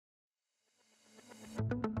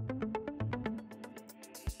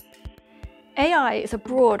AI is a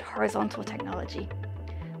broad horizontal technology.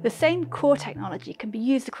 The same core technology can be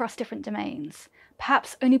used across different domains,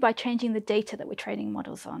 perhaps only by changing the data that we're training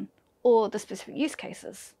models on, or the specific use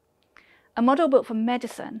cases. A model built for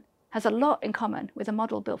medicine has a lot in common with a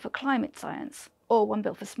model built for climate science, or one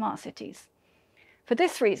built for smart cities. For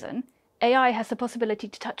this reason, AI has the possibility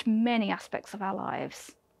to touch many aspects of our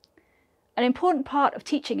lives. An important part of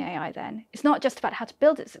teaching AI, then, is not just about how to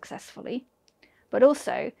build it successfully, but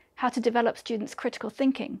also how to develop students' critical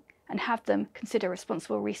thinking and have them consider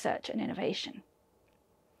responsible research and innovation.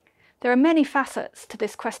 There are many facets to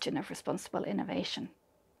this question of responsible innovation.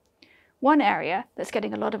 One area that's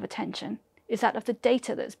getting a lot of attention is that of the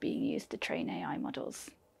data that's being used to train AI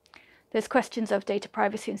models. There's questions of data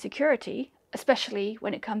privacy and security, especially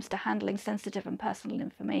when it comes to handling sensitive and personal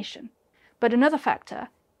information. But another factor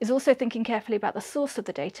is also thinking carefully about the source of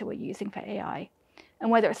the data we're using for AI and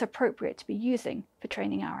whether it's appropriate to be using for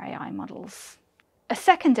training our AI models. A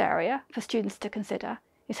second area for students to consider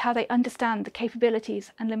is how they understand the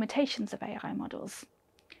capabilities and limitations of AI models.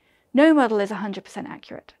 No model is 100%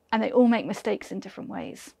 accurate, and they all make mistakes in different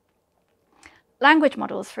ways. Language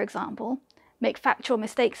models, for example, make factual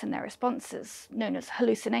mistakes in their responses, known as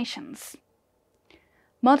hallucinations.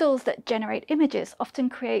 Models that generate images often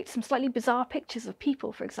create some slightly bizarre pictures of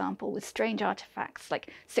people, for example, with strange artifacts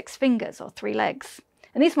like 6 fingers or 3 legs.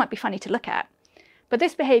 And these might be funny to look at, but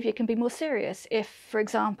this behaviour can be more serious if, for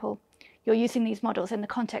example, you're using these models in the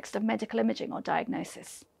context of medical imaging or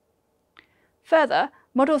diagnosis. Further,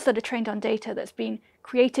 models that are trained on data that's been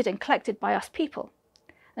created and collected by us people,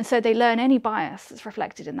 and so they learn any bias that's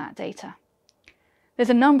reflected in that data. There's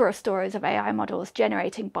a number of stories of AI models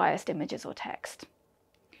generating biased images or text.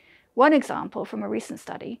 One example from a recent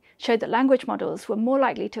study showed that language models were more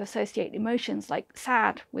likely to associate emotions like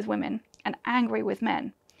sad with women and angry with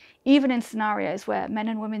men, even in scenarios where men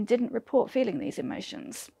and women didn't report feeling these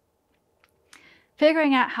emotions.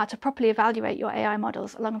 Figuring out how to properly evaluate your AI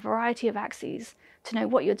models along a variety of axes to know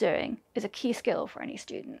what you're doing is a key skill for any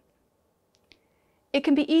student. It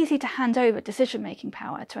can be easy to hand over decision-making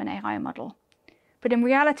power to an AI model, but in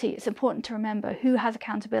reality it's important to remember who has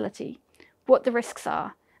accountability, what the risks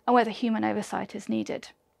are, and whether human oversight is needed.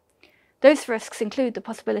 Those risks include the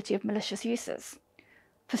possibility of malicious uses.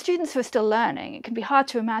 For students who are still learning, it can be hard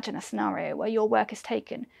to imagine a scenario where your work is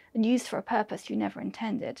taken and used for a purpose you never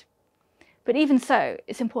intended. But even so,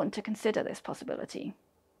 it's important to consider this possibility.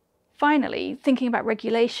 Finally, thinking about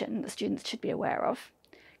regulation that students should be aware of.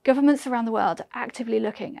 Governments around the world are actively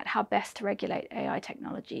looking at how best to regulate AI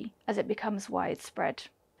technology as it becomes widespread.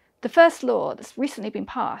 The first law that's recently been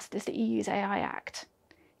passed is the EU's AI Act.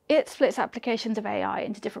 It splits applications of AI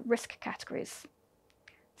into different risk categories.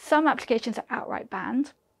 Some applications are outright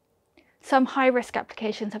banned. Some high-risk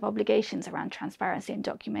applications have obligations around transparency and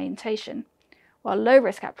documentation, while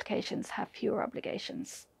low-risk applications have fewer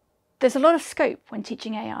obligations. There's a lot of scope when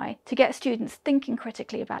teaching AI to get students thinking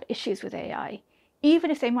critically about issues with AI,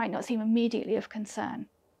 even if they might not seem immediately of concern,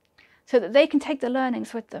 so that they can take the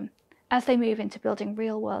learnings with them as they move into building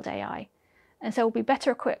real-world AI, and so will be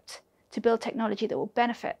better equipped to build technology that will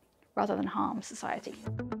benefit rather than harm society.